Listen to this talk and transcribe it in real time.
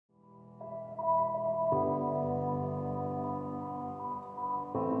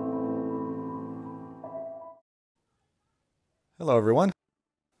Hello everyone.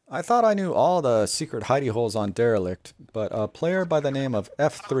 I thought I knew all the secret hidey holes on Derelict, but a player by the name of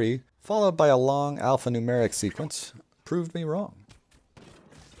F3, followed by a long alphanumeric sequence, proved me wrong.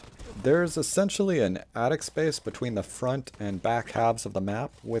 There's essentially an attic space between the front and back halves of the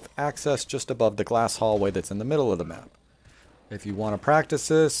map, with access just above the glass hallway that's in the middle of the map. If you want to practice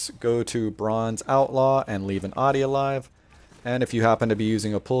this, go to Bronze Outlaw and leave an Audi alive. And if you happen to be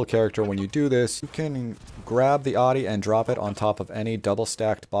using a pull character when you do this, you can grab the Audi and drop it on top of any double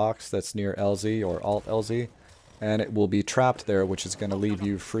stacked box that's near LZ or Alt LZ, and it will be trapped there, which is going to leave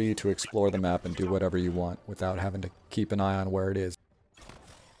you free to explore the map and do whatever you want without having to keep an eye on where it is.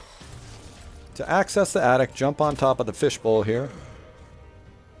 To access the attic, jump on top of the fishbowl here.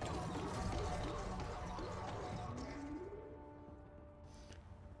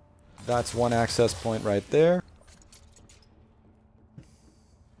 That's one access point right there.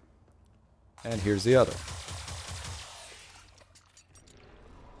 And here's the other.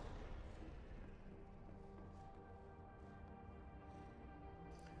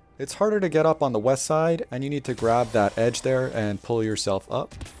 It's harder to get up on the west side, and you need to grab that edge there and pull yourself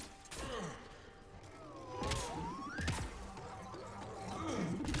up.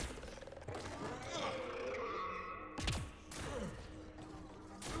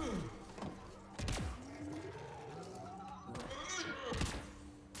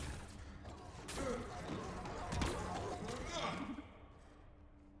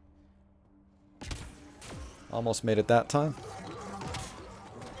 Almost made it that time.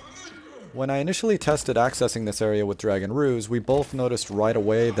 When I initially tested accessing this area with Dragon Ruse, we both noticed right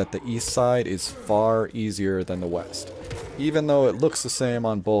away that the east side is far easier than the west. Even though it looks the same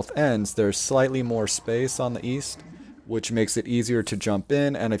on both ends, there's slightly more space on the east, which makes it easier to jump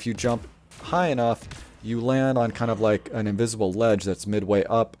in, and if you jump high enough, you land on kind of like an invisible ledge that's midway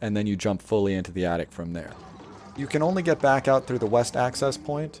up, and then you jump fully into the attic from there. You can only get back out through the west access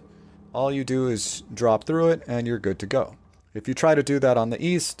point. All you do is drop through it and you're good to go. If you try to do that on the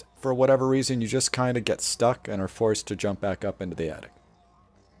east, for whatever reason you just kind of get stuck and are forced to jump back up into the attic.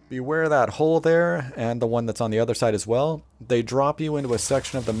 Beware that hole there and the one that's on the other side as well. They drop you into a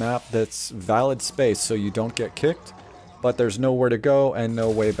section of the map that's valid space so you don't get kicked, but there's nowhere to go and no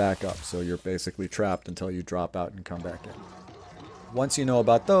way back up, so you're basically trapped until you drop out and come back in. Once you know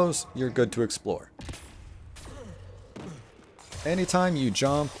about those, you're good to explore. Anytime you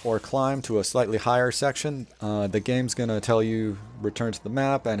jump or climb to a slightly higher section, the game's going to tell you return to the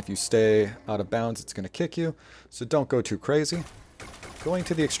map, and if you stay out of bounds it's going to kick you, so don't go too crazy. Going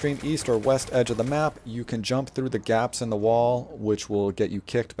to the extreme east or west edge of the map, you can jump through the gaps in the wall, which will get you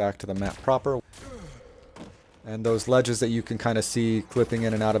kicked back to the map proper. And those ledges that you can kind of see clipping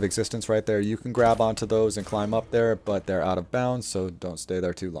in and out of existence right there, you can grab onto those and climb up there, but they're out of bounds, so don't stay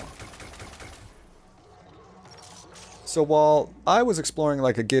there too long. So while I was exploring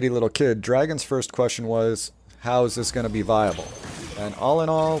like a giddy little kid, Dragon's first question was, how is this going to be viable? And all in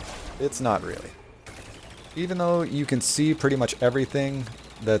all, it's not really. Even though you can see pretty much everything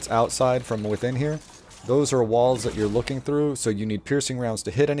that's outside from within here, those are walls that you're looking through, so you need piercing rounds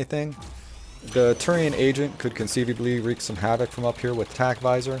to hit anything. The Turian agent could conceivably wreak some havoc from up here with tack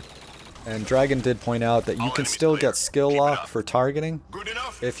visor. And Dragon did point out that you can still get skill lock for targeting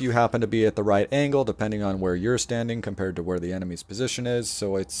if you happen to be at the right angle, depending on where you're standing compared to where the enemy's position is.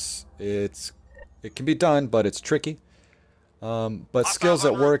 So it can be done, but it's tricky. But skills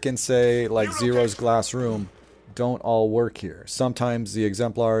that work in, say, like Zero's Glass Room don't all work here. Sometimes the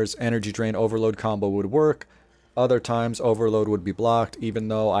Exemplar's Energy Drain Overload combo would work. Other times Overload would be blocked, even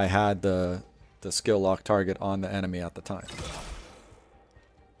though I had the skill lock target on the enemy at the time.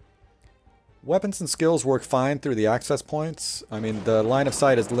 Weapons and skills work fine through the access points. I mean, the line of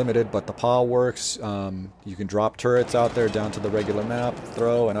sight is limited, but the POW works. You can drop turrets out there down to the regular map.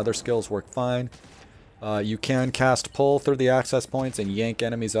 Throw and other skills work fine. You can cast pull through the access points and yank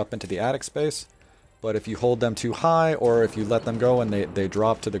enemies up into the attic space. But if you hold them too high, or if you let them go and they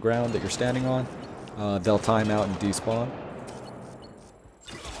drop to the ground that you're standing on, they'll time out and despawn.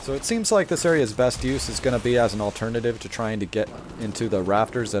 So it seems like this area's best use is going to be as an alternative to trying to get into the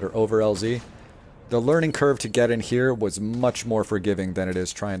rafters that are over LZ. The learning curve to get in here was much more forgiving than it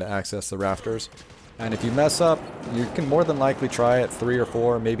is trying to access the rafters. And if you mess up, you can more than likely try it 3 or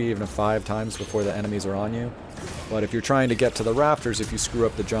 4, maybe even 5 times before the enemies are on you. But if you're trying to get to the rafters, if you screw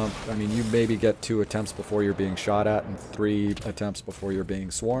up the jump, I mean, you maybe get 2 attempts before you're being shot at and 3 attempts before you're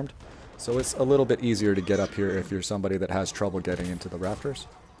being swarmed. So it's a little bit easier to get up here if you're somebody that has trouble getting into the rafters.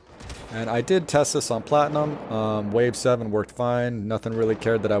 And I did test this on Platinum. Wave 7 worked fine. Nothing really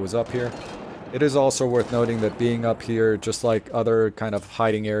cared that I was up here. It is also worth noting that being up here, just like other kind of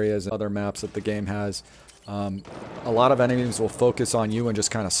hiding areas and other maps that the game has, A lot of enemies will focus on you and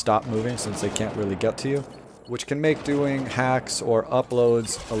just kind of stop moving since they can't really get to you, which can make doing hacks or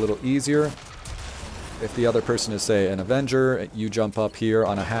uploads a little easier. If the other person is, say, an Avenger, you jump up here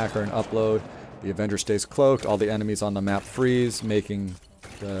on a hack or an upload, the Avenger stays cloaked, all the enemies on the map freeze, making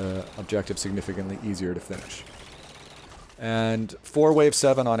the objective significantly easier to finish. And for Wave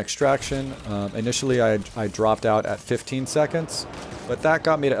 7 on Extraction, initially I dropped out at 15 seconds, but that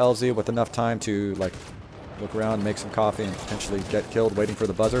got me to LZ with enough time to like look around, make some coffee, and potentially get killed waiting for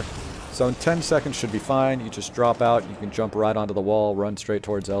the buzzer. So in 10 seconds should be fine. You just drop out, you can jump right onto the wall, run straight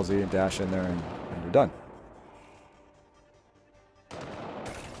towards LZ and dash in there, and you're done.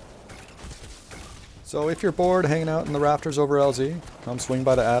 So if you're bored hanging out in the rafters over LZ, come swing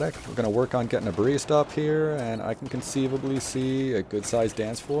by the attic. We're going to work on getting a barista up here, and I can conceivably see a good-sized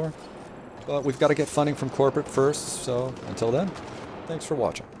dance floor. But we've got to get funding from corporate first, so until then, thanks for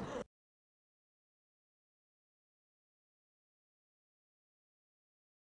watching.